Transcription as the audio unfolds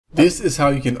This is how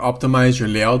you can optimize your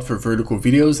layout for vertical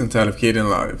videos inside of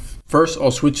Kdenlive. First, I'll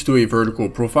switch to a vertical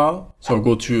profile. So I'll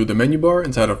go to the menu bar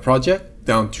inside of Project,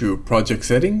 down to Project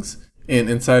Settings. And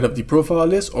inside of the profile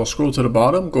list, I'll scroll to the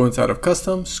bottom, go inside of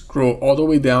Custom, scroll all the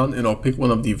way down, and I'll pick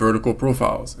one of the vertical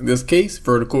profiles. In this case,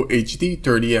 Vertical HD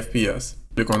 30 FPS.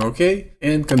 Click on OK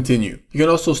and continue. You can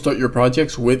also start your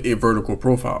projects with a vertical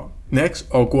profile. Next,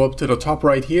 I'll go up to the top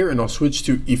right here and I'll switch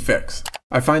to Effects.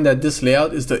 I find that this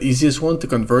layout is the easiest one to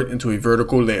convert into a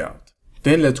vertical layout.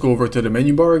 Then let's go over to the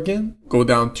menu bar again, go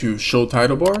down to Show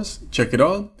Title Bars, check it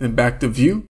on, then back to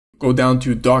View. Go down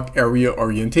to Dock Area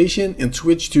Orientation and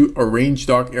switch to Arrange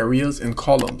Dock Areas in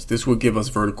Columns. This will give us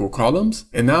vertical columns.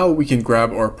 And now we can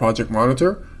grab our project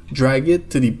monitor, drag it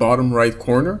to the bottom right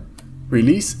corner,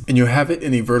 release, and you have it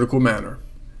in a vertical manner.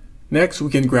 Next,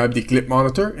 we can grab the clip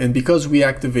monitor, and because we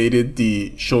activated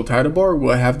the Show Title Bar,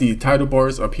 we'll have the title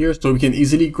bars up here so we can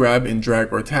easily grab and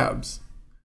drag our tabs.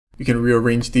 You can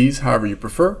rearrange these however you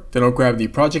prefer. Then I'll grab the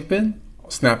project bin,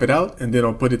 I'll snap it out, and then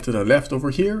I'll put it to the left over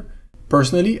here.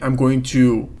 Personally, I'm going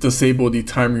to disable the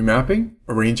time remapping,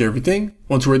 arrange everything.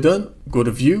 Once we're done, go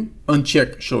to View,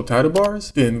 uncheck Show Title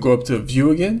Bars, then go up to View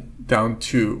again, down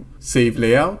to Save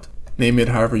Layout, name it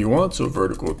however you want, so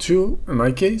Vertical 2 in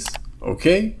my case,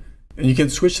 OK. And you can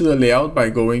switch to the layout by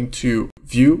going to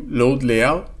View, Load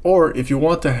Layout, or if you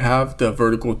want to have the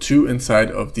Vertical 2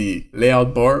 inside of the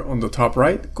layout bar on the top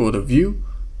right, go to View,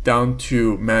 down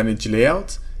to Manage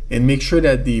Layouts, and make sure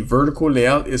that the vertical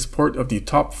layout is part of the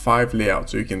top 5 layout.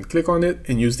 So you can click on it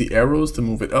and use the arrows to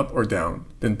move it up or down.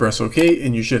 Then press OK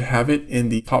and you should have it in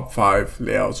the top 5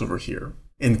 layouts over here.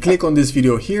 And click on this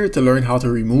video here to learn how to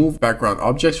remove background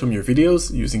objects from your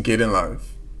videos using Kdenlive.